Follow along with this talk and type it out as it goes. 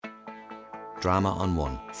Drama on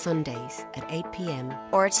One. Sundays at 8 p.m.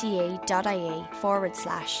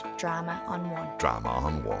 rte.ie/drama on one. Drama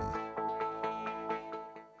on One.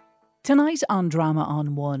 Tonight on Drama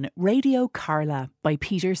on One, Radio Carla by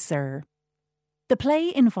Peter Sirr. The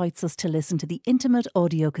play invites us to listen to the intimate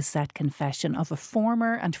audiocassette confession of a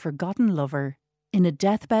former and forgotten lover in a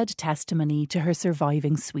deathbed testimony to her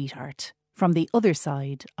surviving sweetheart from the other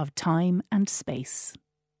side of time and space.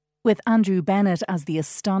 With Andrew Bennett as the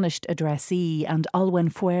astonished addressee and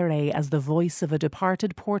Alwen Fuere as the voice of a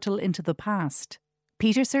departed portal into the past,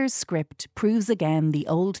 Peter Sirr's script proves again the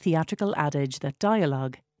old theatrical adage that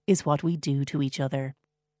dialogue is what we do to each other.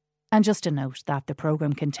 And just a note that the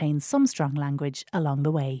programme contains some strong language along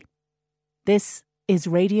the way. This is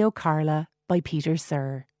Radio Carla by Peter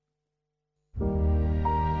Sirr.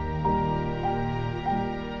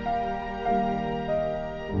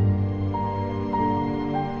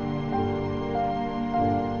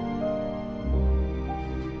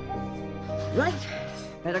 Right,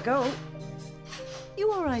 better go.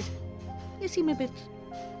 You all right? You seem a bit,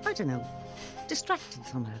 I don't know, distracted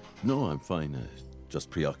somehow. No, I'm fine. Just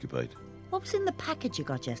preoccupied. What was in the package you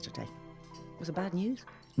got yesterday? Was it bad news?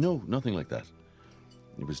 No, nothing like that.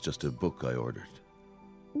 It was just a book I ordered.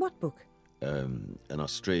 What book? An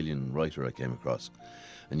Australian writer I came across.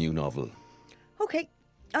 A new novel. Okay,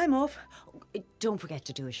 I'm off. Don't forget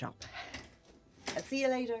to do a shop. I'll see you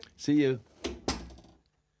later. See you.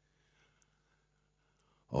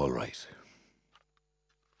 All right.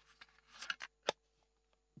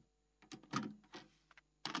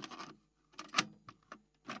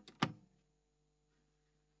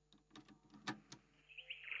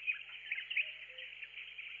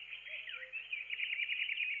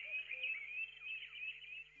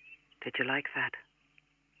 Did you like that?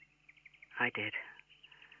 I did.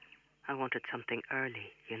 I wanted something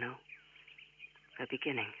early, you know? A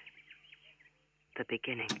beginning. The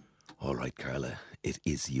beginning. All right, Carla. It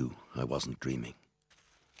is you. I wasn't dreaming.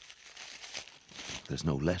 There's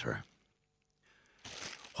no letter.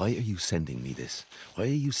 Why are you sending me this? Why are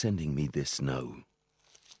you sending me this now?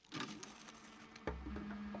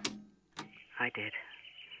 I did.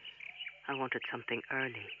 I wanted something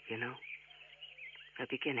early, you know? A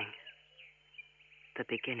beginning. The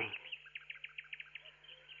beginning.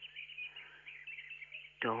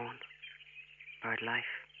 Dawn. Bird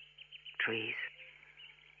life. Trees.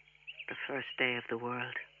 The first day of the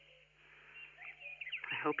world.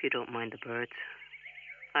 I hope you don't mind the birds.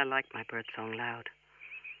 I like my birdsong loud.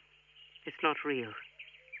 It's not real.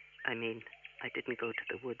 I mean, I didn't go to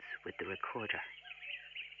the woods with the recorder.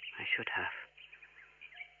 I should have.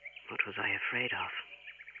 What was I afraid of?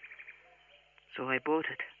 So I bought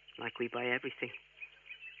it, like we buy everything.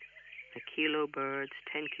 A kilo birds,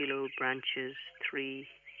 10 kilo branches, 3,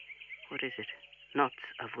 what is it? Knots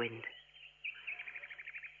of wind.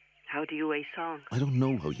 How do you weigh song? I don't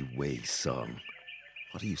know how you weigh song.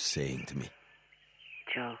 What are you saying to me?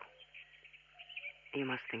 Joe, you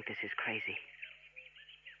must think this is crazy.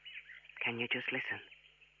 Can you just listen?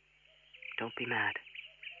 Don't be mad.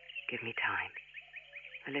 Give me time.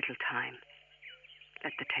 A little time.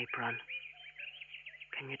 Let the tape run.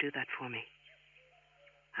 Can you do that for me?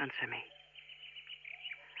 Answer me.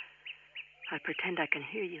 I'll pretend I can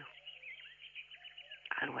hear you.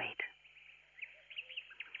 I'll wait.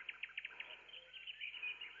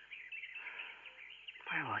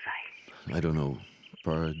 Where was I? I don't know.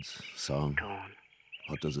 Birds, song. Dawn.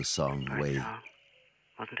 What does a song Bird weigh? song,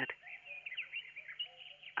 wasn't it?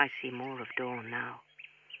 I see more of dawn now.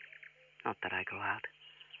 Not that I go out.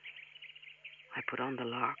 I put on the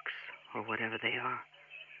larks, or whatever they are.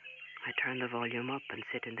 I turn the volume up and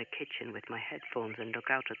sit in the kitchen with my headphones and look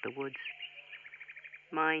out at the woods.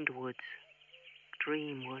 Mind woods.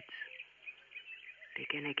 Dream woods.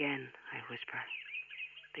 Begin again, I whisper.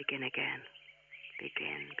 Begin again.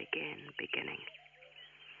 Beginning.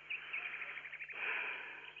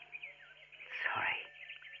 Sorry.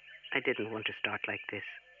 I didn't want to start like this.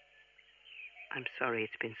 I'm sorry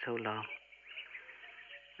it's been so long.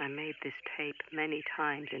 I made this tape many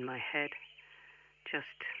times in my head. Just,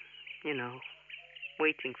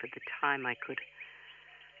 waiting for the time I could.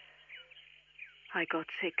 I got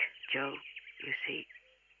sick, Joe, you see.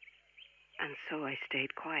 And so I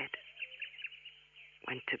stayed quiet.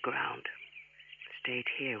 Went to ground. Stayed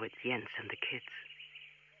here with Jens and the kids.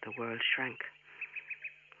 The world shrank.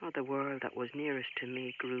 The world that was nearest to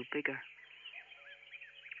me grew bigger.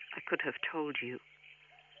 I could have told you,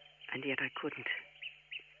 and yet I couldn't.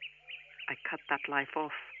 I cut that life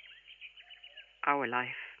off. Our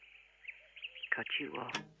life. Cut you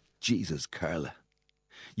off. Jesus, Carla.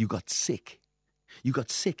 You got sick. You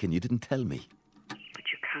got sick and you didn't tell me. But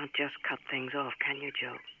you can't just cut things off, can you,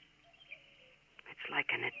 Joe? It's like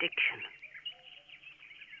an addiction.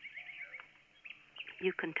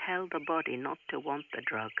 You can tell the body not to want the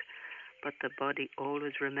drug, but the body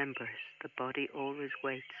always remembers. The body always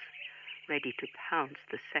waits, ready to pounce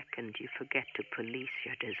the second you forget to police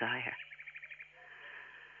your desire.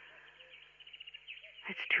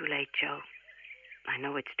 It's too late, Joe. I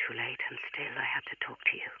know it's too late, and still I had to talk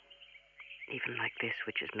to you. Even like this,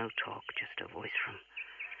 which is no talk, just a voice from...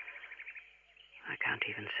 I can't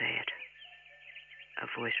even say it.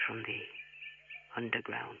 A voice from the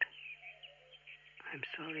underground. I'm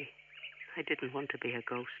sorry. I didn't want to be a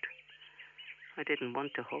ghost. I didn't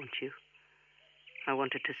want to haunt you. I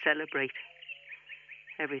wanted to celebrate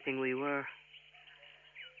everything we were.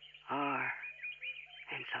 Are,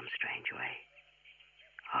 in some strange way.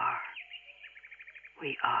 Are.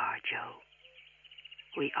 We are, Joe.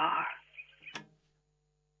 We are.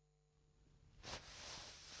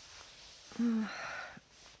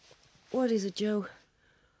 What is it, Joe?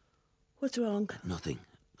 What's wrong? Nothing.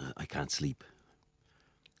 I can't sleep.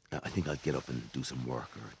 I think I'll get up and do some work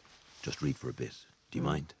or just read for a bit. Do you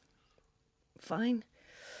mind? Fine.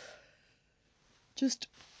 Just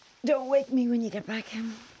don't wake me when you get back.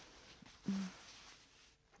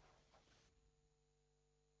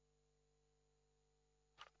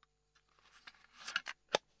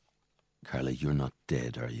 Carla, you're not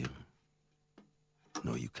dead, are you?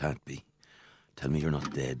 No, you can't be. Tell me you're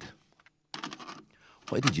not dead.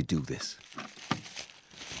 Why did you do this?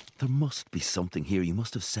 There must be something here. You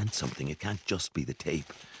must have sent something. It can't just be the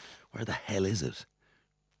tape. Where the hell is it?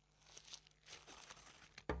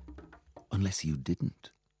 Unless you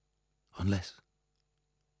didn't. Unless...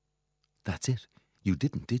 That's it. You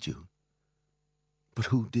didn't, did you? But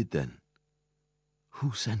who did then?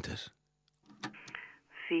 Who sent it?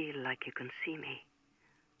 Feel like you can see me.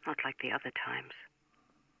 Not like the other times.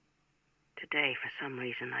 Today, for some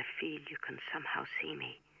reason, I feel you can somehow see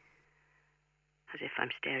me. As if I'm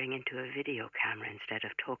staring into a video camera instead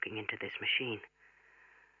of talking into this machine.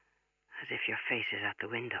 As if your face is at the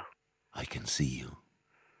window. I can see you.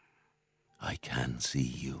 I can see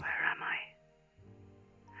you. Where am I?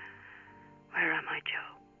 Where am I,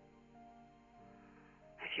 Joe?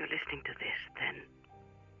 If you're listening to this, then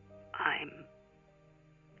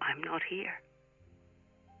I'm not here.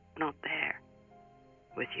 Not there.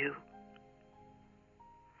 With you.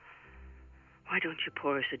 Why don't you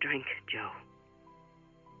pour us a drink, Joe?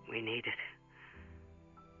 We need it.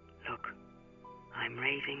 Look, I'm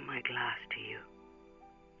raising my glass to you.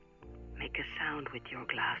 Make a sound with your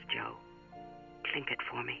glass, Joe. Clink it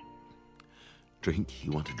for me. Drink?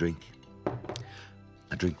 You want a drink?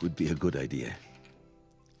 A drink would be a good idea.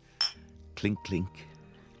 Clink, clink.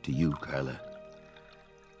 To you, Carla.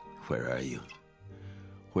 Where are you?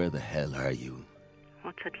 Where the hell are you?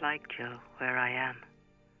 What's it like, Joe, where I am?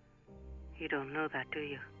 You don't know that, do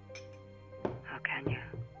you? How can you?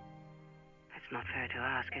 It's not fair to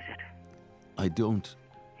ask, is it? I don't.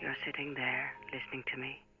 You're sitting there, listening to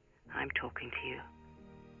me. I'm talking to you.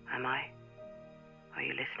 Am I? Are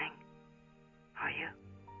you listening? Are you?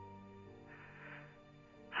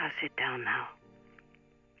 I'll sit down now.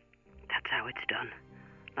 That's how it's done.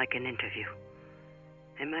 Like an interview.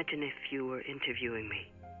 Imagine if you were interviewing me.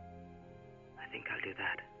 I think I'll do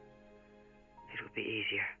that. It would be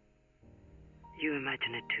easier. You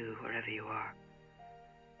imagine it too, wherever you are.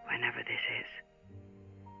 Whenever this is.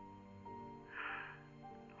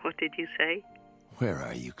 What did you say? Where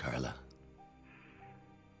are you, Carla?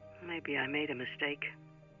 Maybe I made a mistake.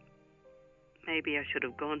 Maybe I should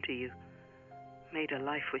have gone to you. Made a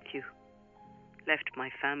life with you. Left my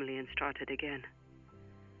family and started again.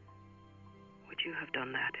 Would you have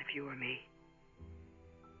done that if you were me?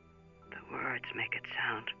 The words make it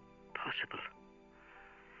sound possible.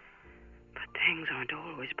 But things aren't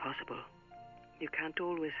always possible. You can't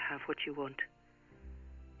always have what you want.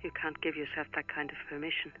 You can't give yourself that kind of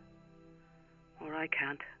permission. Or I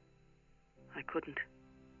can't. I couldn't.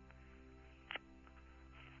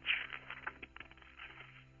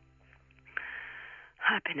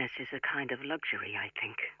 Happiness is a kind of luxury, I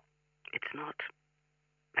think. It's not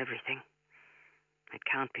everything. It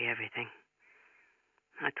can't be everything.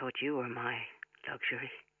 I thought you were my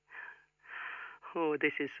luxury. Oh,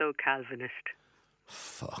 this is so Calvinist.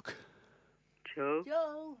 Fuck. Joe?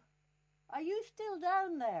 Joe, are you still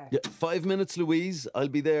down there? Yeah, 5 minutes, Louise. I'll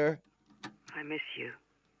be there. I miss you.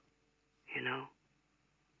 You know,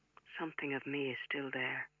 something of me is still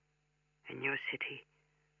there. In your city,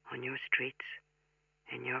 on your streets,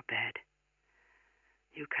 in your bed.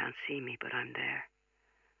 You can't see me, but I'm there.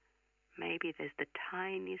 Maybe there's the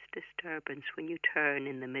tiniest disturbance when you turn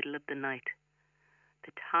in the middle of the night.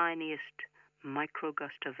 The tiniest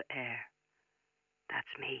microgust of air.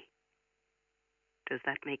 That's me. Does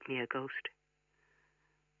that make me a ghost?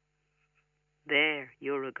 There,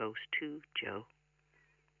 you're a ghost too, Joe.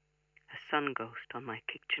 A sun ghost on my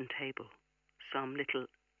kitchen table. Some little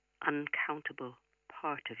uncountable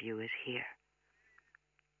part of you is here.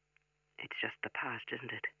 It's just the past,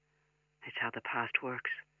 isn't it? It's how the past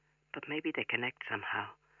works. But maybe they connect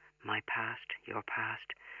somehow. My past, your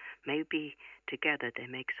past. Maybe together they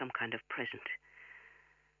make some kind of present.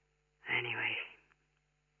 Anyway,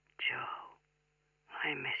 Joe,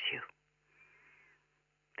 I miss you.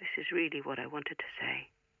 This is really what I wanted to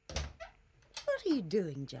say. What are you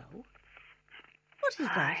doing, Joe? What is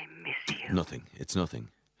that? I miss you. Nothing. It's nothing.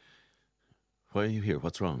 Why are you here?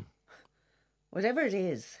 What's wrong? Whatever it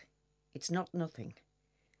is, it's not nothing.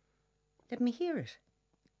 Let me hear it.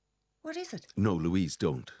 What is it? No, Louise,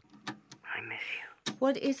 don't. I miss you.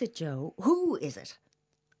 What is it, Joe? Who is it?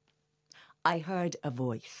 I heard a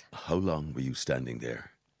voice. How long were you standing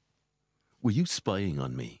there? Were you spying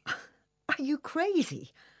on me? Are you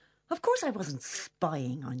crazy? Of course I wasn't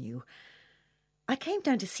spying on you. I came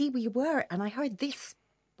down to see where you were and I heard this,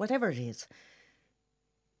 whatever it is.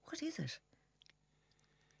 What is it?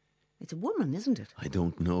 It's a woman, isn't it? I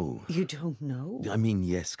don't know. You don't know? I mean,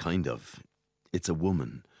 yes, kind of. It's a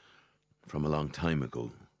woman from a long time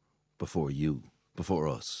ago. Before you. Before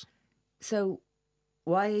us. So,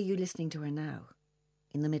 why are you listening to her now?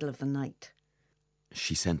 In the middle of the night?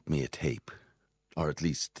 She sent me a tape. Or at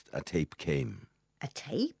least a tape came. A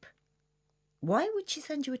tape? Why would she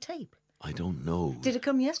send you a tape? I don't know. Did it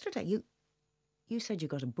come yesterday? You said you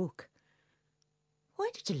got a book. Why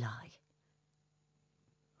did you lie?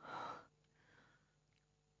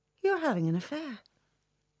 You're having an affair.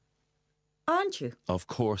 Aren't you? Of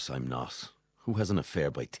course I'm not. Who has an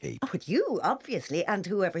affair by tape? Oh, with you, obviously, and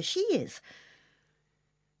whoever she is.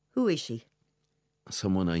 Who is she?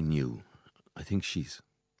 Someone I knew. I think she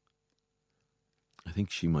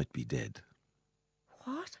might be dead.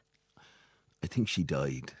 What? I think she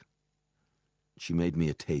died. She made me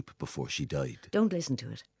a tape before she died. Don't listen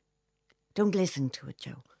to it. Don't listen to it,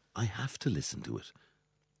 Joe. I have to listen to it.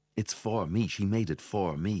 It's for me. She made it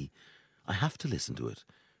for me. I have to listen to it.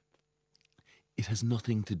 It has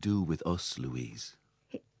nothing to do with us, Louise.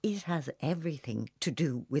 It has everything to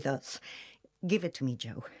do with us. Give it to me,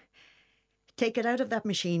 Joe. Take it out of that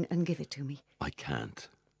machine and give it to me. I can't.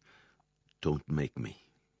 Don't make me.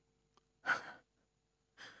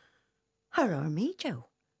 Her or me, Joe?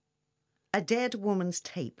 A dead woman's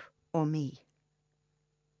tape or me?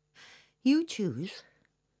 You choose.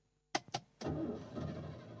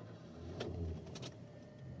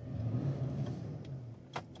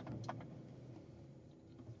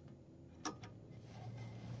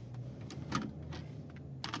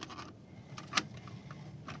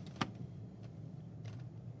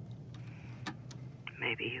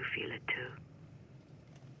 Maybe you feel it too.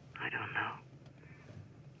 I don't know.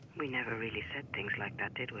 We never really said things like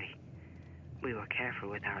that, did we? We were careful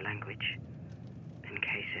with our language. In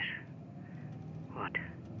case it... what?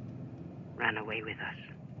 Ran away with us.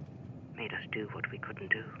 Made us do what we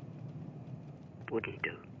couldn't do. Wouldn't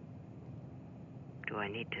do. Do I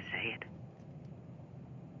need to say it?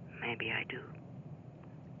 Maybe I do.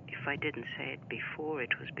 If I didn't say it before,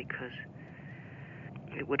 it was because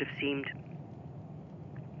it would have seemed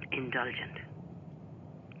indulgent.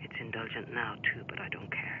 It's indulgent now too, but I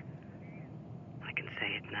don't care. I can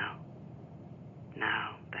say it now.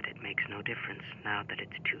 Now that it makes no difference, now that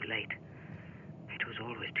it's too late. It was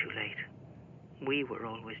always too late. We were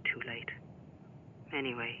always too late.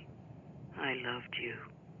 Anyway, I loved you,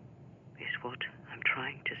 is what I'm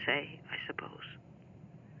trying to say, I suppose.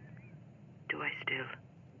 Do I still?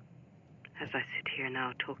 As I sit here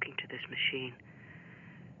now talking to this machine,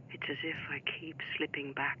 it's as if I keep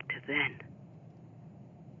slipping back to then.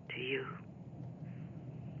 To you.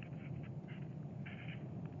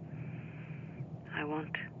 I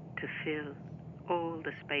want to fill all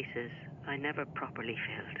the spaces I never properly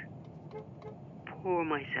filled. Pour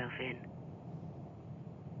myself in.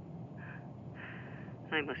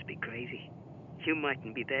 I must be crazy. You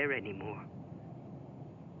mightn't be there anymore.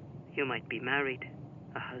 You might be married,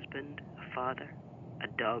 a husband, a father, a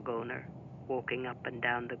dog owner, walking up and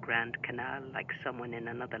down the Grand Canal like someone in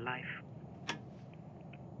another life.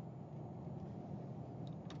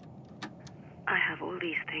 I have all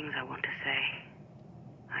these things I want to say.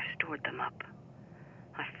 I've stored them up.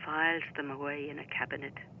 I filed them away in a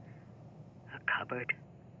cabinet, a cupboard,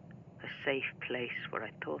 a safe place where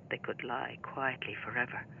I thought they could lie quietly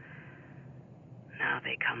forever. Now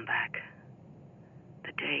they come back.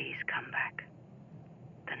 The days come back.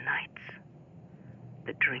 The nights.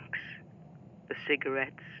 The drinks, the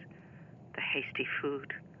cigarettes, the hasty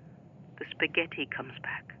food. The spaghetti comes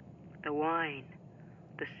back, the wine,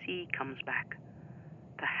 the sea comes back,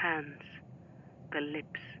 the hands, the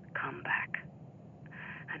lips come back.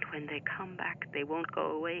 And when they come back, they won't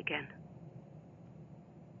go away again.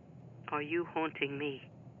 Are you haunting me?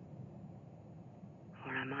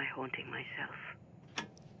 Or am I haunting myself?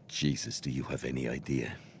 Jesus, do you have any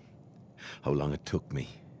idea how long it took me?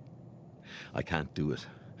 I can't do it.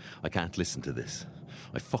 I can't listen to this.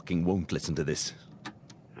 I fucking won't listen to this.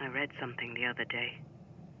 I read something the other day.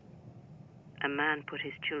 A man put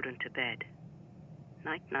his children to bed.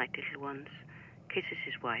 Night, night, little ones. Kisses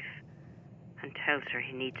his wife and tells her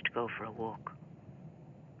he needs to go for a walk.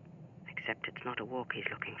 Except it's not a walk he's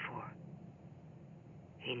looking for.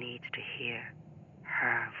 He needs to hear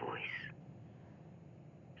her voice.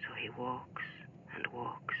 So he walks and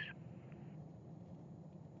walks.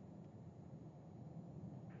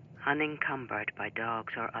 Unencumbered by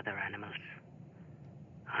dogs or other animals.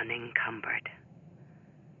 Unencumbered.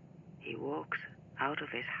 He walks out of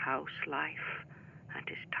his house life and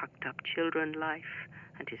his tucked up children life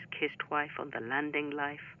and his kissed wife on the landing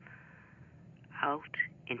life out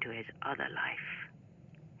into his other life.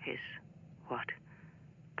 His what?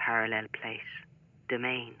 Parallel place,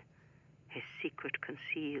 domain, his secret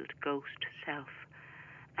concealed ghost self,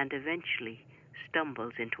 and eventually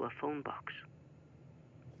stumbles into a phone box.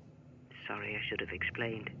 Sorry, I should have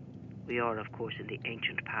explained. We are, of course, in the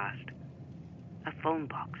ancient past. A phone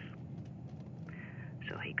box.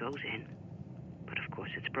 So he goes in, but of course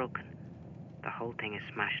it's broken. The whole thing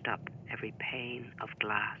is smashed up, every pane of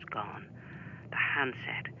glass gone. The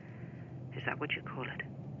handset, is that what you call it?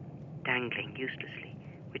 Dangling uselessly,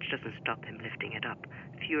 which doesn't stop him lifting it up,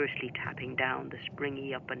 furiously tapping down the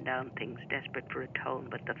springy up and down things, desperate for a tone,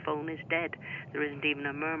 but the phone is dead. There isn't even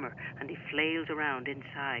a murmur, and he flails around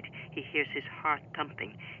inside. He hears his heart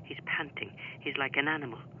thumping. He's panting. He's like an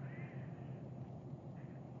animal.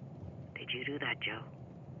 Did you do that, Joe?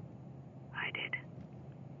 I did.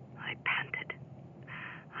 I panted.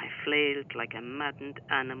 I flailed like a maddened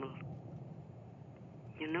animal.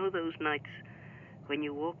 You know those nights when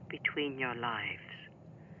you walk between your lives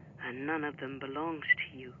and none of them belongs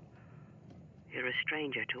to you. You're a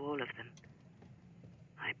stranger to all of them.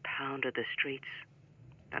 I pounded the streets.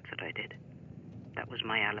 That's what I did. That was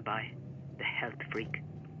my alibi. The health freak,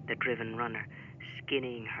 the driven runner,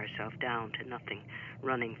 skinning herself down to nothing,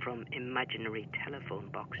 running from imaginary telephone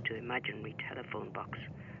box to imaginary telephone box.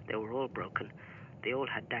 They were all broken. They all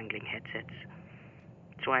had dangling headsets.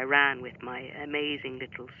 So I ran with my amazing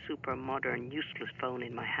little super modern useless phone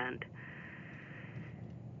in my hand.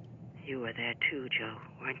 You were there too, Joe,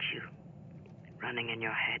 weren't you? Running in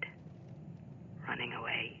your head. Running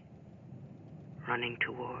away. Running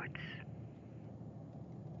towards.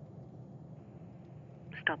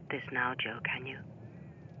 Stop this now, Joe, can you?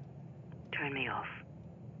 Turn me off.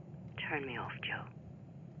 Turn me off, Joe.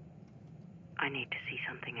 I need to see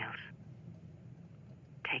something else.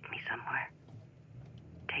 Take me somewhere.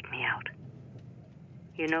 Take me out.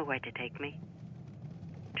 You know where to take me.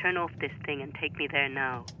 Turn off this thing and take me there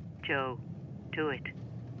now. Joe, do it.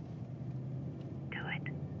 Do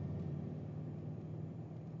it.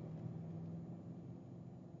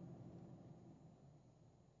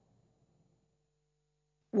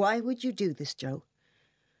 Why would you do this, Joe?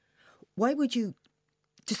 Why would you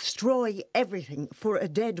destroy everything for a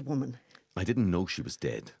dead woman? I didn't know she was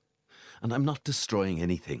dead. And I'm not destroying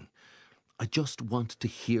anything. I just want to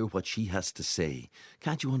hear what she has to say.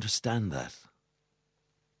 Can't you understand that?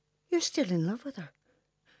 You're still in love with her,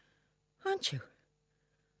 aren't you?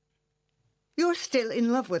 You're still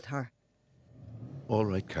in love with her. All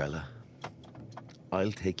right, Carla.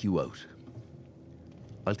 I'll take you out.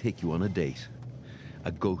 I'll take you on a date.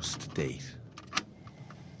 A ghost date.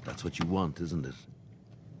 That's what you want, isn't it?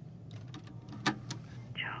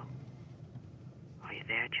 Joe. Are you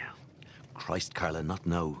there, Joe? Christ, Carla, not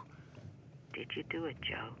now. Did you do it,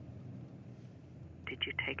 Joe? Did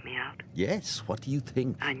you take me out? Yes, what do you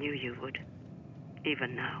think? I knew you would.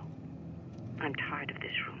 Even now. I'm tired of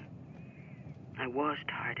this room. I was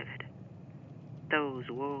tired of it. Those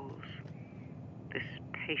walls. This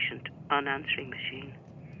patient, unanswering machine.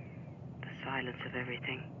 The silence of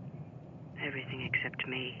everything. Everything except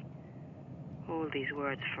me. All these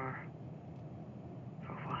words for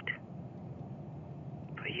what?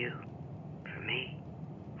 For you. For me.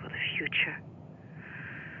 For the future.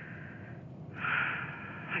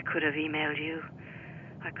 I could have emailed you.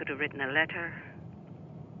 I could have written a letter.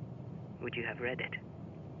 Would you have read it?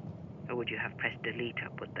 Or would you have pressed delete or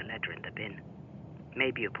put the letter in the bin?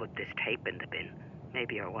 Maybe you put this tape in the bin.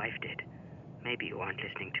 Maybe your wife did. Maybe you aren't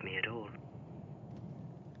listening to me at all.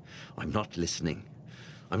 I'm not listening.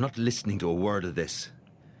 I'm not listening to a word of this.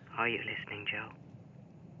 Are you listening, Joe?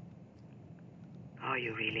 Are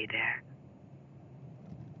you really there?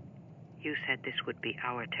 You said this would be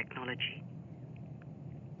our technology.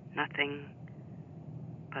 Nothing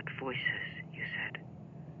but voices, you said.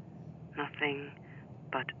 Nothing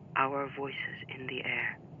but our voices in the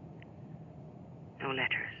air. No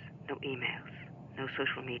letters, no emails, no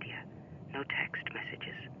social media, no text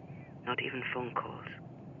messages, not even phone calls.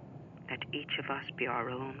 Let each of us be our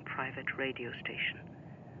own private radio station.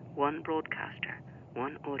 One broadcaster,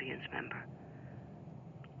 one audience member.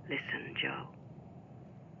 Listen, Joe,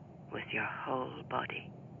 with your whole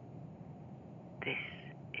body. This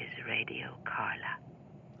is Radio Carla.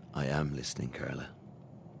 I am listening, Carla.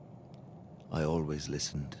 I always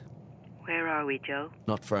listened. Where are we, Joe?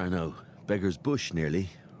 Not far now. Beggar's Bush, nearly.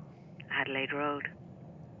 Adelaide Road.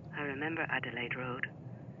 I remember Adelaide Road.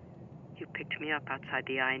 You picked me up outside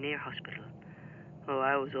the Ioneer Hospital. Oh,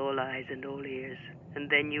 I was all eyes and all ears. And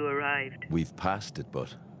then you arrived. We've passed it,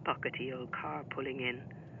 but... Buckety old car pulling in.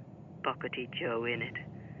 Buckety Joe in it.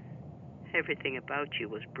 Everything about you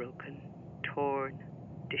was broken, torn,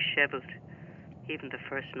 dishevelled. Even the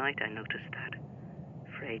first night I noticed that.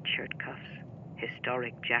 Frayed shirt cuffs,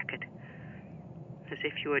 historic jacket. As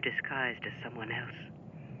if you were disguised as someone else.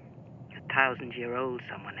 1,000-year-old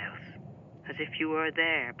someone else. As if you were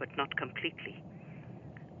there, but not completely.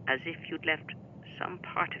 As if you'd left some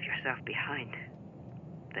part of yourself behind.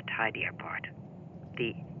 The tidier part.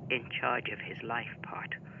 The in charge of his life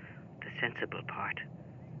part. The sensible part.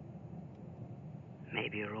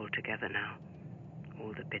 Maybe you're all together now.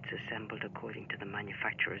 All the bits assembled according to the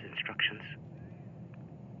manufacturer's instructions.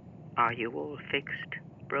 Are you all fixed,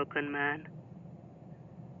 broken man?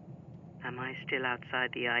 Am I still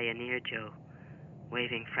outside the Ioneer, Joe?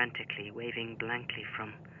 Waving frantically, waving blankly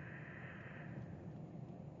from...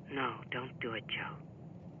 No, don't do it, Joe.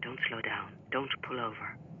 Don't slow down. Don't pull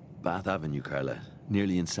over. Bath Avenue, Carla.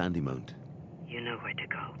 Nearly in Sandymount. You know where to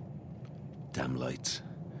go. Damn lights.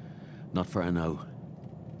 Not far now.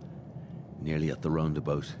 Nearly at the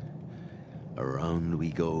roundabout. Around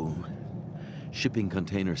we go. Shipping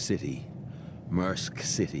Container City. Maersk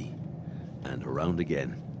City. And around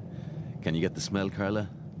again. Can you get the smell, Carla?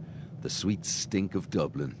 The sweet stink of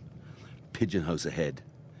Dublin. Pigeon House ahead.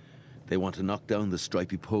 They want to knock down the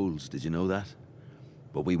stripy poles, did you know that?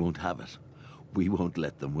 But we won't have it. We won't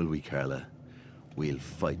let them, will we, Carla? We'll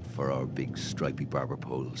fight for our big stripy barber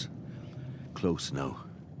poles. Close now.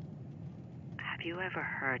 Have you ever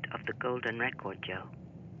heard of the Golden Record, Joe?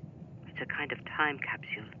 It's a kind of time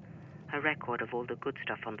capsule. A record of all the good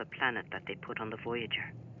stuff on the planet that they put on the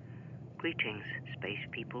Voyager. Greetings, space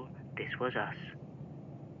people. This was us.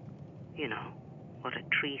 You know, what a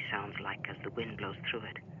tree sounds like as the wind blows through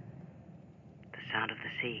it. The sound of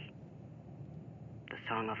the sea. The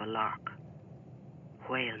song of a lark.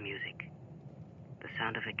 Whale music. The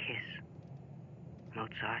sound of a kiss.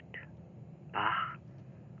 Mozart. Bach.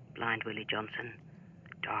 Blind Willie Johnson.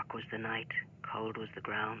 Dark was the night, cold was the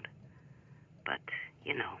ground. But,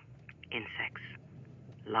 you know, insects.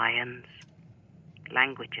 Lions.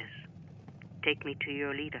 Languages. Take me to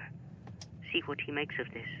your leader. See what he makes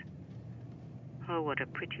of this. Oh, what a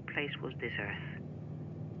pretty place was this earth.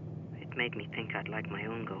 It made me think I'd like my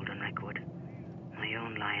own golden record. My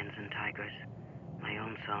own lions and tigers. My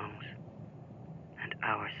own songs. And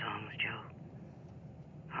our songs, Joe.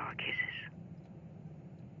 Our kisses.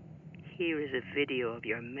 Here is a video of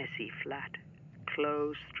your messy flat.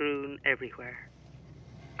 Clothes strewn everywhere.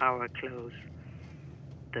 Our clothes.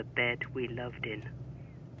 The bed we loved in.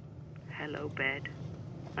 Hello, bed.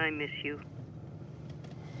 I miss you.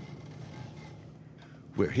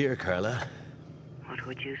 We're here, Carla. What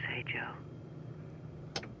would you say, Joe?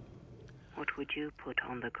 What would you put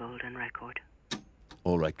on the golden record?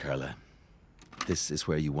 All right, Carla. This is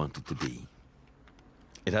where you want it to be.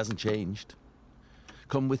 It hasn't changed.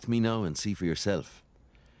 Come with me now and see for yourself.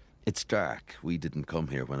 It's dark. We didn't come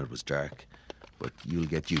here when it was dark, but you'll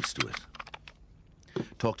get used to it.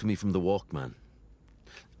 Talk to me from the Walkman.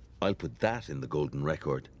 I'll put that in the golden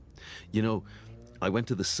record. You know, I went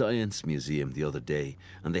to the Science Museum the other day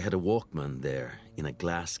and they had a Walkman there in a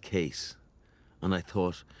glass case. And I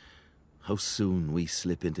thought, how soon we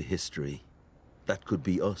slip into history. That could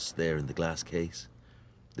be us there in the glass case.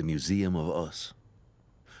 The museum of us.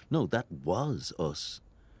 No, that was us.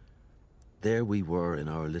 There we were in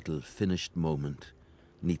our little finished moment,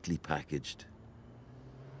 neatly packaged.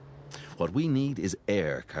 What we need is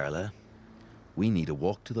air, Carla. We need a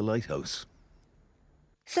walk to the lighthouse.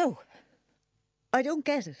 So, I don't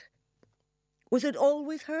get it. Was it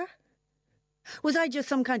always her? Was I just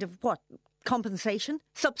some kind of, what, compensation?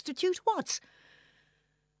 Substitute? What?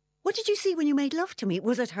 What did you see when you made love to me?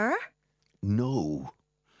 Was it her? No.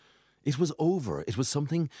 It was over. It was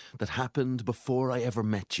something that happened before I ever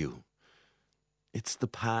met you. It's the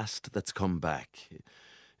past that's come back.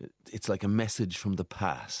 It's like a message from the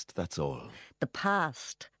past, that's all. The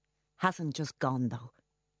past hasn't just gone, though,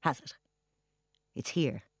 has it? It's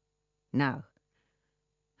here, now.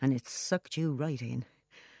 And it's sucked you right in.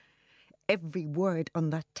 Every word on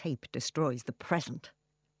that tape destroys the present.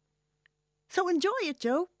 So enjoy it,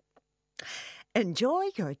 Joe. Enjoy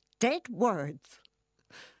your dead words.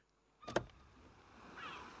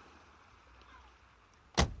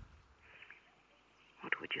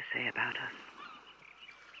 What would you say about us?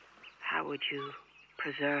 How would you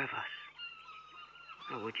preserve us?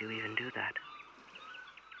 Or would you even do that?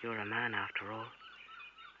 You're a man, after all.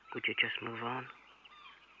 Would you just move on?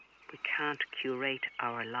 We can't curate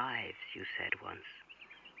our lives, you said once.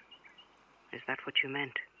 Is that what you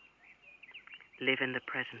meant? Live in the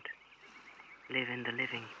present. Live in the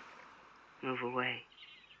living. Move away.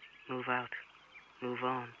 Move out. Move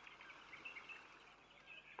on.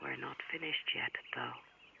 We're not finished yet,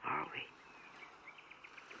 though, are we?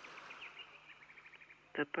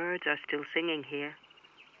 The birds are still singing here,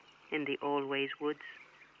 in the always woods.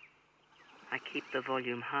 I keep the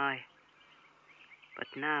volume high, but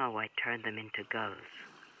now I turn them into gulls.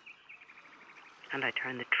 And I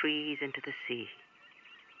turn the trees into the sea.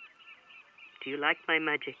 Do you like my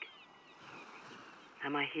magic?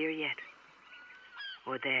 Am I here yet?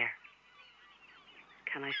 Or there?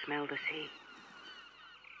 Can I smell the sea?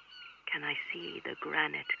 Can I see the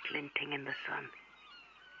granite glinting in the sun?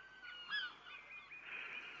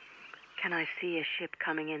 Can I see a ship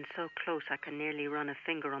coming in so close I can nearly run a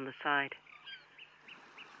finger on the side?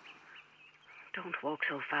 Don't walk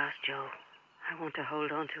so fast, Joe. I want to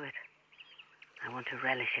hold on to it. I want to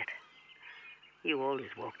relish it. You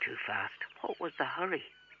always walk too fast. What was the hurry?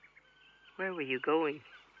 Where were you going?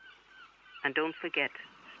 And don't forget,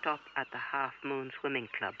 stop at the Half Moon Swimming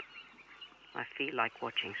Club. I feel like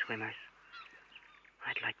watching swimmers.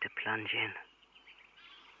 I'd like to plunge in.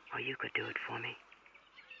 Or you could do it for me.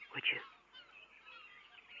 Would you?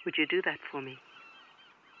 Would you do that for me?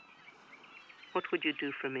 What would you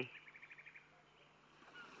do for me?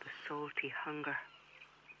 The salty hunger.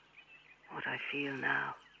 What I feel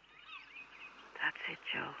now. That's it,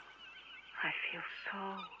 Joe. I feel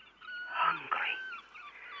so hungry.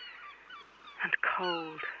 And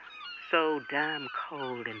cold. So damn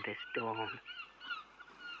cold in this dawn.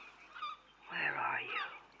 Where are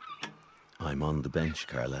you? I'm on the bench,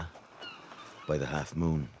 Carla, by the half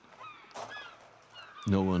moon.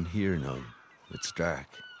 No one here now. It's dark.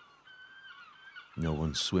 No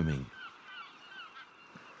one swimming.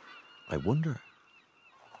 I wonder.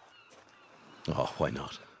 Oh, why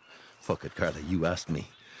not? Fuck it, Carla, you asked me.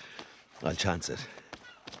 I'll chance it.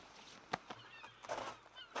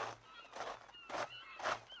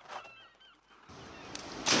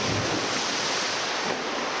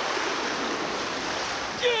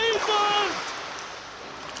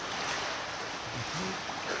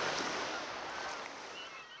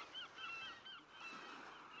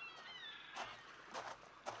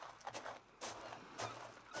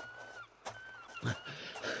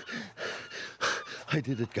 I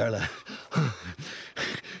did it, Carla.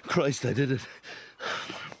 Christ, I did it.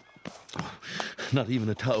 Not even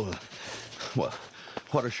a towel. What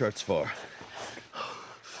are shirts for?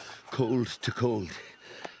 Cold to cold.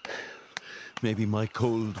 Maybe my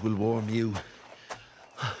cold will warm you.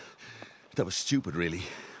 That was stupid, really.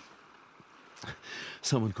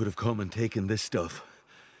 Someone could have come and taken this stuff.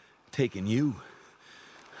 Taken you.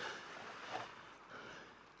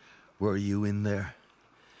 Were you in there?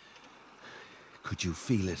 Could you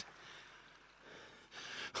feel it?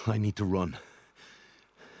 I need to run.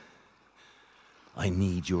 I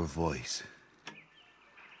need your voice.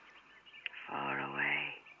 Far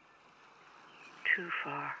away. Too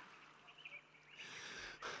far.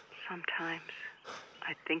 Sometimes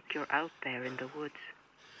I think you're out there in the woods.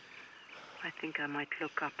 I think I might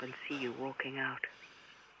look up and see you walking out.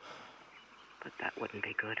 But that wouldn't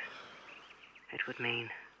be good. It would mean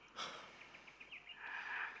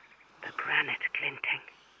the granite glinting.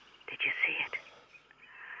 Did you see it?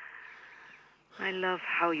 I love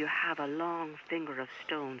how you have a long finger of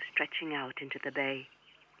stone stretching out into the bay.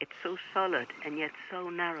 It's so solid and yet so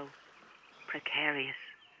narrow, precarious.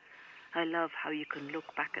 I love how you can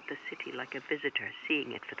look back at the city like a visitor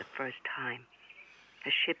seeing it for the first time. A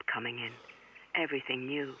ship coming in, everything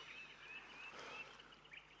new.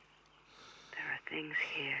 There are things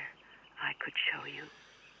here I could show you.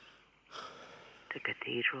 The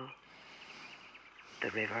cathedral, the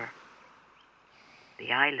river,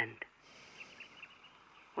 the island.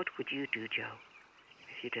 What would you do, Joe,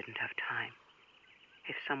 if you didn't have time?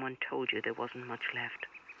 If someone told you there wasn't much left,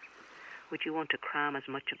 would you want to cram as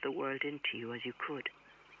much of the world into you as you could?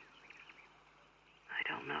 I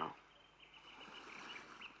don't know.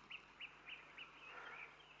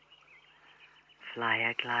 Fly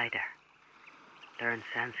a glider. Learn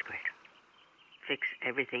Sanskrit. Fix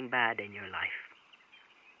everything bad in your life.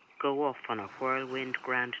 Go off on a whirlwind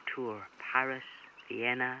grand tour. Paris,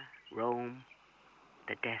 Vienna, Rome,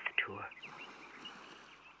 the death tour.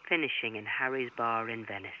 Finishing in Harry's Bar in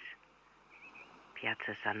Venice.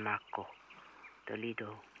 Piazza San Marco, the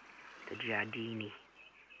Lido, the Giardini.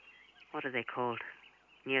 What are they called?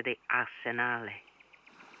 Near the Arsenale.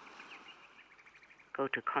 Go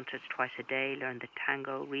to concerts twice a day, learn the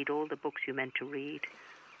tango, read all the books you meant to read.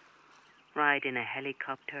 Ride in a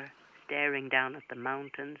helicopter, staring down at the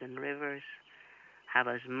mountains and rivers. Have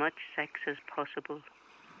as much sex as possible.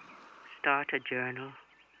 Start a journal.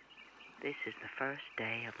 This is the first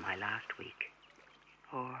day of my last week.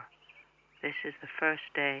 Or, this is the first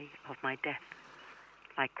day of my death.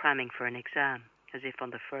 Like cramming for an exam, as if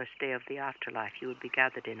on the first day of the afterlife you would be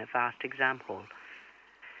gathered in a vast exam hall.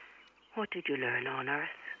 What did you learn on Earth?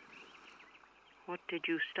 What did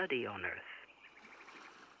you study on Earth?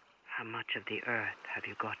 How much of the earth have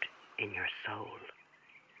you got in your soul?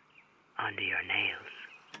 Under your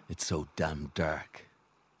nails? It's so damn dark.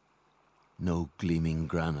 No gleaming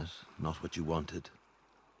granite, not what you wanted.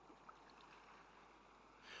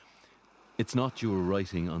 It's not your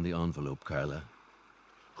writing on the envelope, Carla.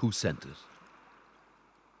 Who sent it?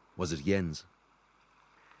 Was it Jens?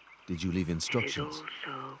 Did you leave instructions? It is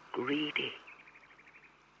all so greedy.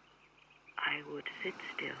 I would sit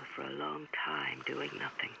still for a long time doing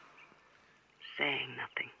nothing, saying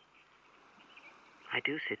nothing. I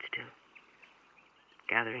do sit still,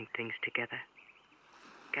 gathering things together,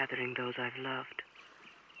 gathering those I've loved,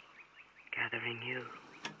 gathering you.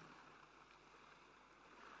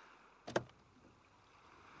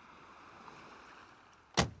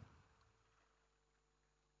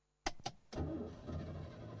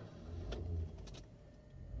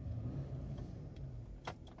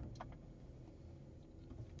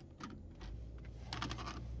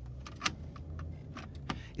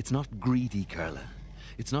 It's not greedy, Carla.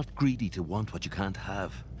 It's not greedy to want what you can't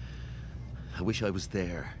have. I wish I was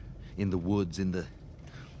there, in the woods, in the...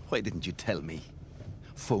 Why didn't you tell me?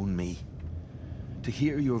 Phone me. To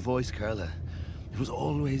hear your voice, Carla. It was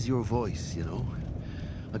always your voice, you know.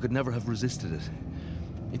 I could never have resisted it.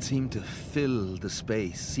 It seemed to fill the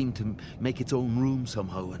space, seemed to make its own room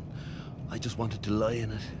somehow, and I just wanted to lie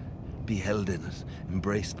in it, be held in it,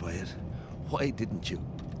 embraced by it. Why didn't you?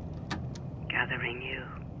 Gathering you.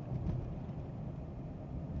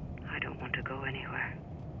 I don't want to go anywhere.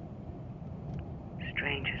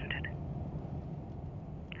 Strange, isn't it?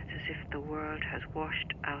 It's as if the world has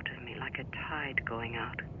washed out of me like a tide going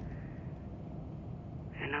out.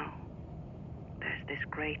 You know, there's this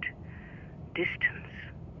great distance.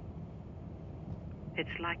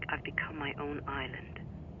 It's like I've become my own island.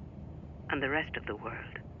 And the rest of the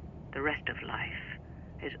world, the rest of life,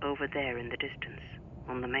 is over there in the distance,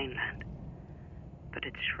 on the mainland. But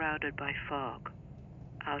it's shrouded by fog,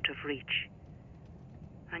 out of reach.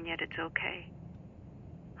 And yet it's okay.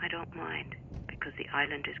 I don't mind, because the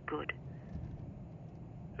island is good.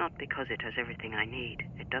 Not because it has everything I need.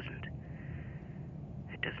 It doesn't.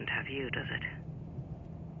 It doesn't have you, does it?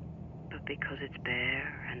 But because it's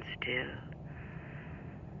bare and still,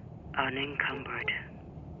 unencumbered.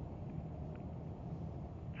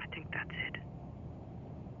 I think that's it.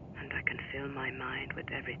 And I can fill my mind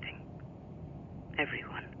with everything.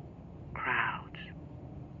 Everyone. Crowds.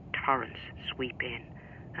 Torrents sweep in,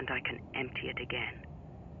 and I can empty it again.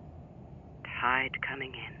 Tide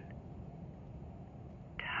coming in.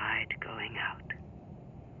 Tide going out.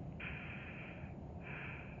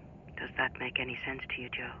 Does that make any sense to you,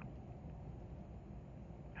 Joe?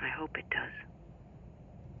 I hope it does.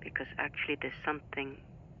 Because actually there's something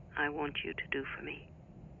I want you to do for me.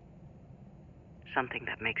 Something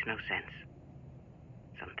that makes no sense.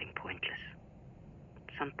 Something pointless.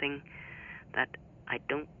 Something that I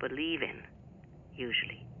don't believe in,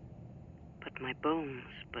 usually. But my bones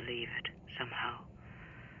believe it, somehow.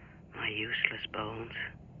 My useless bones.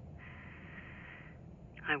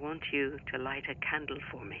 I want you to light a candle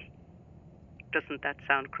for me. Doesn't that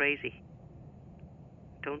sound crazy?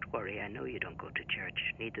 Don't worry, I know you don't go to church,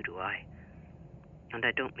 neither do I. And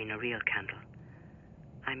I don't mean a real candle.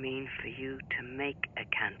 I mean for you to make a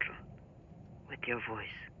candle with your voice.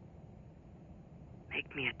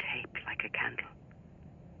 Make me a tape like a candle.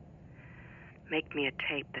 Make me a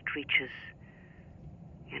tape that reaches,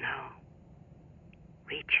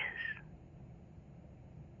 reaches.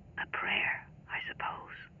 A prayer, I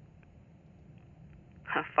suppose.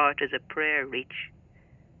 How far does a prayer reach?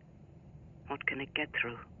 What can it get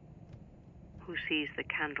through? Who sees the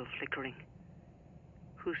candle flickering?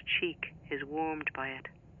 Whose cheek is warmed by it?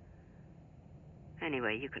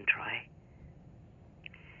 Anyway, you can try.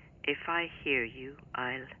 If I hear you,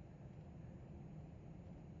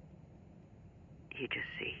 You just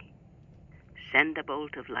see. Send a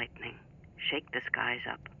bolt of lightning. Shake the skies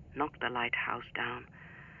up. Knock the lighthouse down.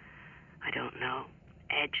 I don't know.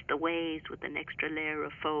 Edge the waves with an extra layer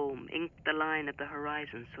of foam. Ink the line of the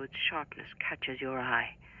horizon so its sharpness catches your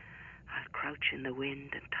eye. I'll crouch in the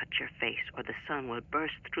wind and touch your face, or the sun will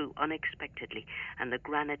burst through unexpectedly, and the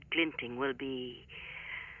granite glinting will be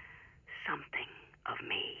something of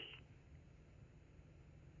me.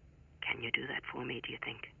 Can you do that for me, do you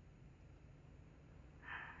think?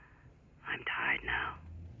 I'm tired now.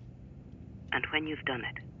 And when you've done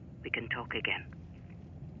it, we can talk again.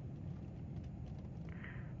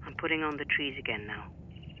 I'm putting on the trees again now.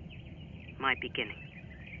 My beginning.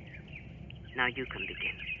 Now you can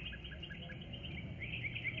begin.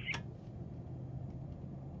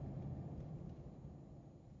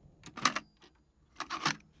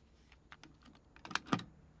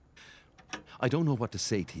 I don't know what to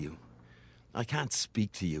say to you. I can't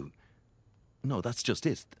speak to you. No, that's just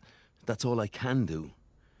it. That's all I can do.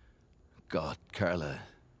 God, Carla,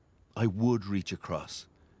 I would reach across.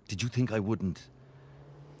 Did you think I wouldn't?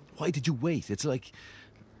 Why did you wait? It's like,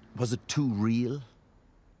 was it too real?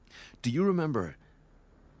 Do you remember?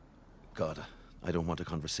 God, I don't want a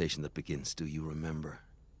conversation that begins. Do you remember?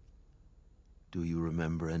 Do you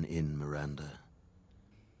remember an inn, Miranda?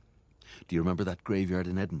 Do you remember that graveyard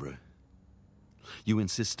in Edinburgh? You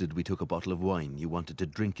insisted we took a bottle of wine. You wanted to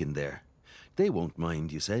drink in there. They won't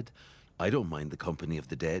mind, you said. I don't mind the company of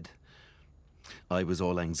the dead. I was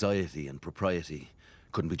all anxiety and propriety.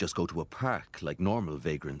 Couldn't we just go to a park like normal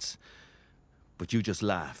vagrants? But you just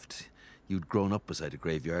laughed. You'd grown up beside a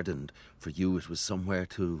graveyard, and for you it was somewhere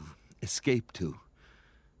to escape to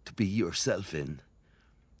be yourself in.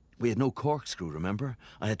 We had no corkscrew, remember?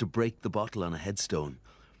 I had to break the bottle on a headstone.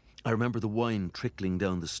 I remember the wine trickling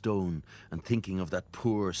down the stone and thinking of that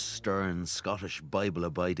poor, stern, Scottish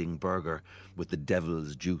Bible-abiding burgher with the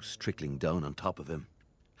devil's juice trickling down on top of him.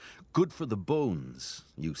 Good for the bones,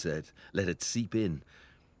 you said. Let it seep in,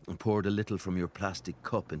 and poured a little from your plastic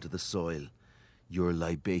cup into the soil. Your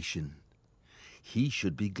libation. He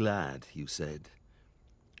should be glad, you said.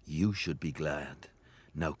 You should be glad.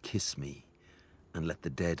 Now kiss me, and let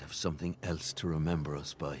the dead have something else to remember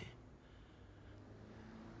us by.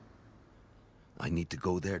 I need to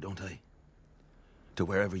go there, don't I? To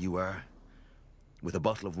wherever you are. With a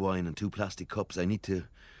bottle of wine and 2 plastic cups, I need to...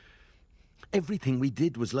 Everything we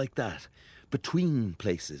did was like that. Between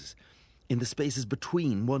places. In the spaces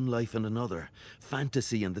between one life and another.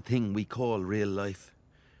 Fantasy and the thing we call real life.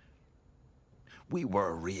 We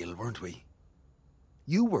were real, weren't we?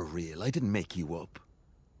 You were real. I didn't make you up.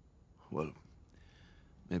 Well,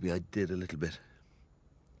 maybe I did a little bit.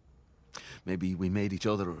 Maybe we made each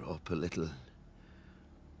other up a little.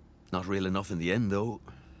 Not real enough in the end, though.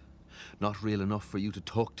 Not real enough for you to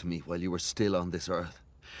talk to me while you were still on this earth.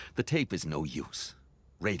 The tape is no use.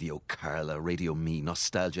 Radio Carla, Radio Me,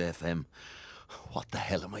 Nostalgia FM. What the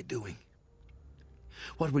hell am I doing?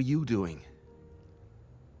 What were you doing?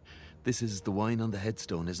 This is the wine on the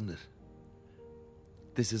headstone, isn't it?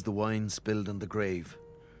 This is the wine spilled on the grave.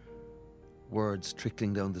 Words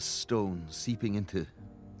trickling down the stone, seeping into...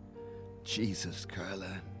 Jesus,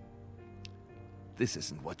 Carla. This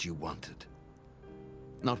isn't what you wanted.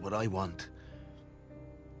 Not what I want.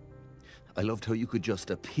 I loved how you could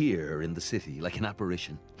just appear in the city like an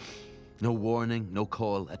apparition. No warning, no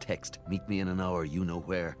call, a text. Meet me in an hour, you know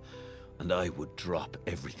where. And I would drop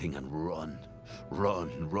everything and run.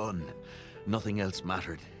 Run, run. Nothing else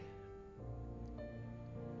mattered.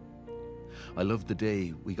 I loved the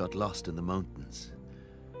day we got lost in the mountains.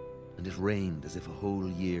 And it rained as if a whole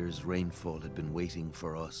year's rainfall had been waiting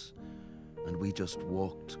for us. And we just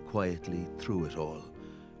walked quietly through it all,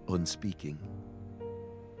 unspeaking.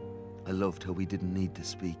 I loved how we didn't need to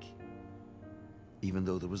speak, even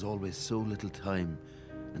though there was always so little time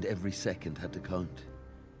and every second had to count.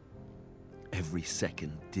 Every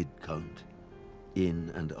second did count,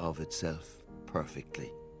 in and of itself,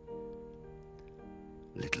 perfectly.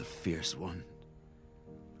 Little fierce one,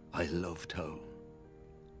 I loved how.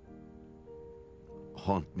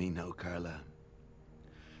 Haunt me now, Carla.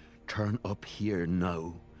 Turn up here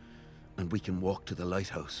now, and we can walk to the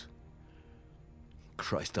lighthouse.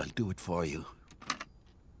 Christ, I'll do it for you.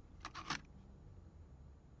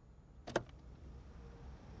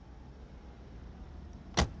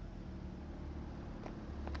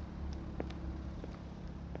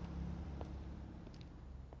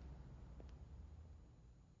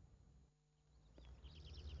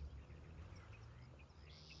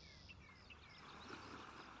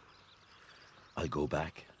 I'll go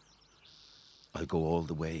back. I'll go all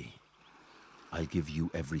the way. I'll give you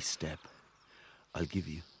every step. I'll give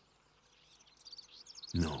you...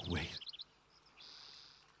 No, wait.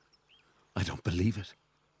 I don't believe it.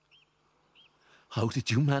 How did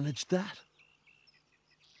you manage that?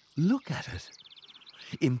 Look at it.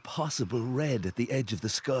 Impossible red at the edge of the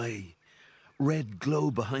sky. Red glow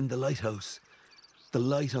behind the lighthouse. The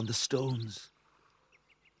light on the stones.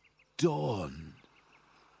 Dawn.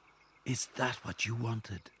 Is that what you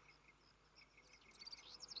wanted?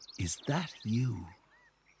 Is that you?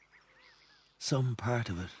 Some part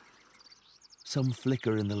of it. Some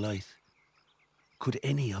flicker in the light. Could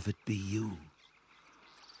any of it be you?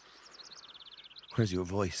 Where's your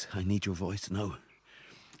voice? I need your voice now.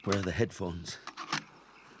 Where are the headphones?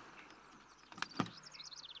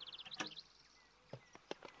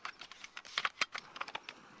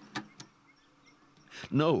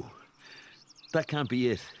 No, that can't be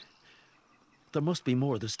it. There must be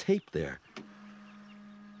more. There's tape there.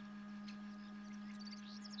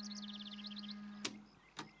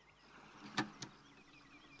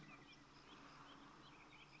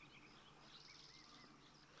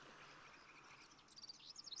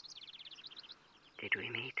 Did we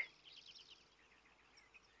meet?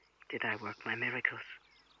 Did I work my miracles?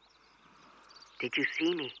 Did you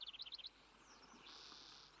see me?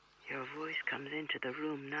 Your voice comes into the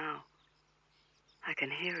room now. I can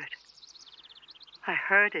hear it. I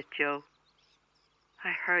heard it, Joe.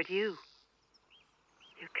 I heard you.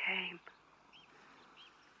 You came.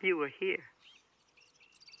 You were here.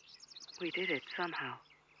 We did it somehow.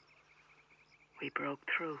 We broke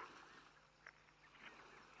through.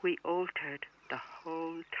 We altered the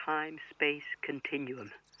whole time-space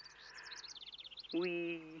continuum.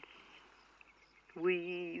 We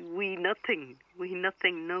nothing. We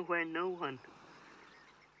nothing, nowhere, no one.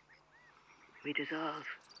 We dissolve.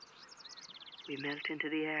 We melt into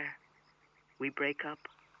the air. We break up,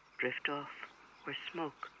 drift off. We're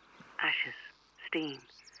smoke, ashes, steam.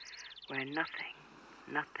 We're nothing,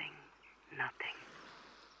 nothing, nothing.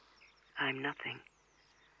 I'm nothing.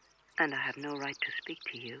 And I have no right to speak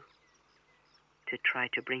to you, to try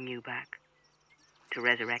to bring you back, to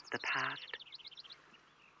resurrect the past.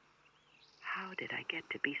 How did I get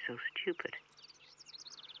to be so stupid?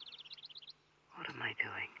 What am I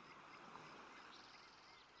doing?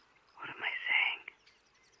 What am I saying?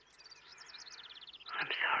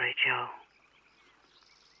 I'm sorry, Joe.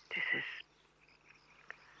 This is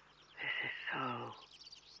so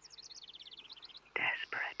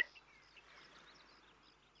desperate.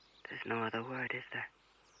 There's no other word, is there?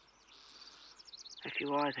 If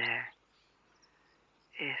you are there,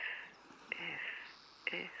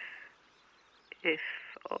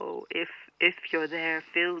 if you're there,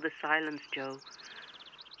 fill the silence, Joe.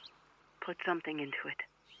 Put something into it.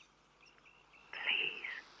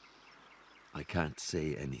 Please. I can't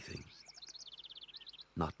say anything.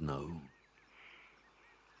 Not now.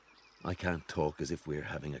 I can't talk as if we're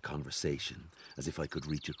having a conversation, as if I could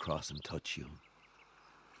reach across and touch you.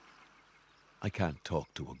 I can't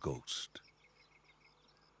talk to a ghost.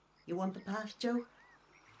 You want the past, Joe?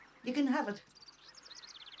 You can have it.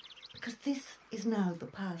 Because this is now the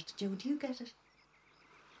past, Joe. Do you get it?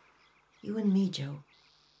 You and me, Joe.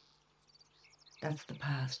 That's the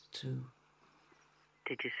past, too.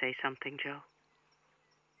 Did you say something, Joe?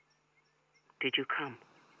 Did you come?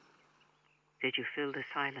 Did you fill the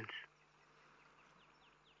silence?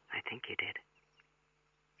 I think you did.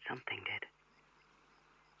 Something did.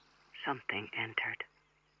 Something entered.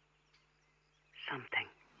 Something.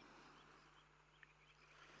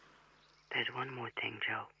 There's one more thing,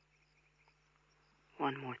 Joe.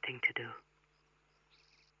 One more thing to do.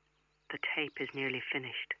 The tape is nearly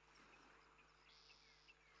finished.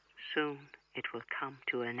 Soon it will come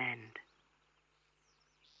to an end.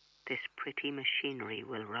 This pretty machinery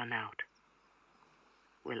will run out,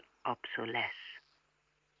 will obsolesce.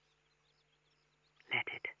 Let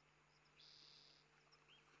it.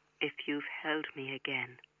 If you've held me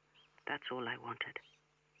again, that's all I wanted.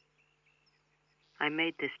 I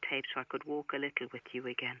made this tape so I could walk a little with you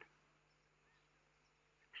again.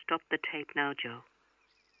 Stop the tape now, Joe.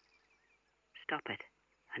 Stop it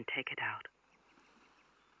and take it out.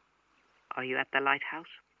 Are you at the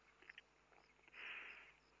lighthouse?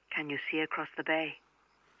 Can you see across the bay?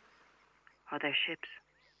 Are there ships?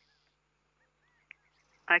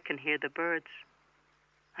 I can hear the birds.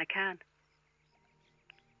 I can.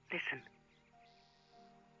 Listen.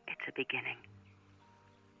 It's a beginning.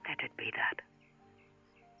 Let it be that.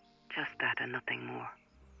 Just that and nothing more.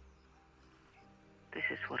 This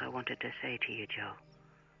is what I wanted to say to you, Joe.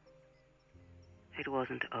 It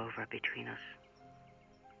wasn't over between us.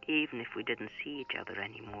 even if we didn't see each other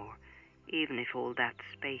anymore, even if all that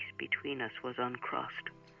space between us was uncrossed.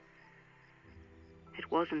 It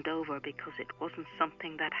wasn't over because it wasn't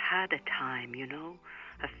something that had a time, you know,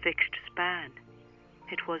 a fixed span.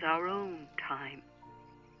 It was our own time.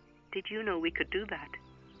 Did you know we could do that?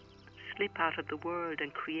 Slip out of the world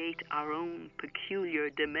and create our own peculiar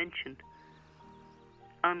dimension.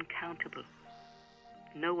 Uncountable.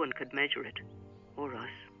 No one could measure it, or us.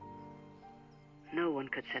 No one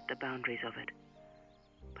could set the boundaries of it.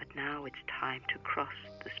 But now it's time to cross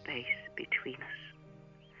the space between us.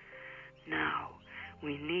 Now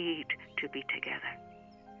we need to be together.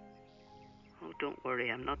 Oh, don't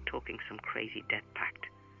worry, I'm not talking some crazy death pact.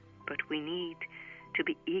 But we need to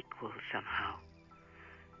be equal somehow.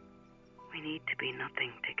 We need to be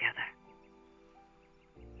nothing together.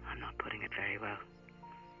 I'm not putting it very well.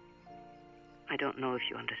 I don't know if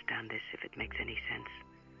you understand this, if it makes any sense.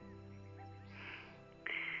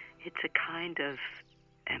 It's a kind of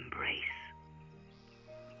embrace.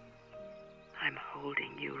 I'm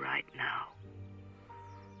holding you right now.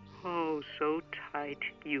 Oh, so tight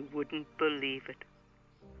you wouldn't believe it.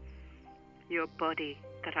 Your body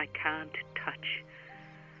that I can't touch,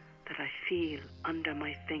 that I feel under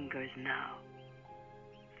my fingers now.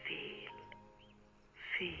 Feel,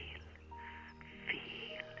 feel,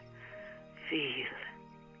 feel, feel.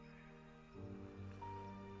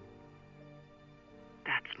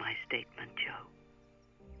 That's my statement, Joe.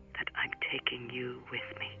 That I'm taking you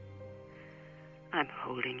with me. I'm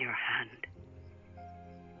holding your hand.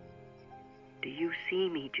 Do you see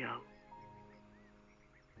me, Joe?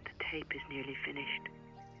 The tape is nearly finished.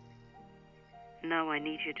 Now I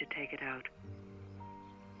need you to take it out.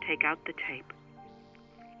 Take out the tape.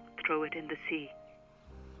 Throw it in the sea.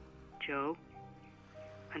 Joe,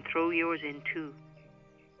 and throw yours in too.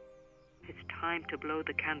 It's time to blow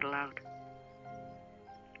the candle out.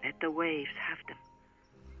 Let the waves have them.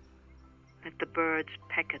 Let the birds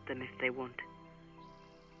peck at them if they want.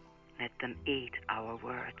 Let them eat our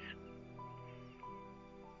words.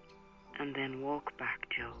 And then walk back,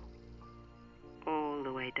 Joe, all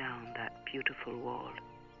the way down that beautiful wall.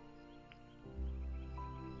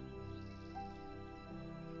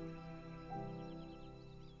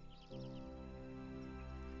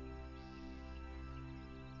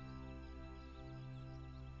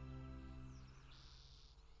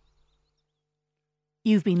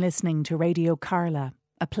 You've been listening to Radio Carla,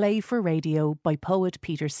 a play for radio by poet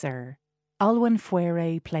Peter Sir. Alwyn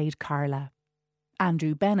Fuere played Carla.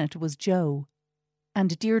 Andrew Bennett was Joe,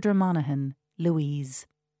 and Deirdre Monaghan, Louise.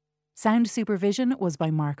 Sound supervision was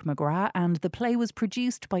by Mark McGrath, and the play was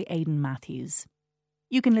produced by Aidan Matthews.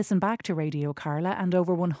 You can listen back to Radio Carla and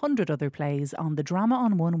over 100 other plays on the Drama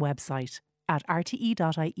on One website at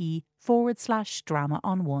rte.ie/Drama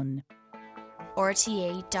on One.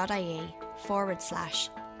 rte.ie/Drama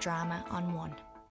on One.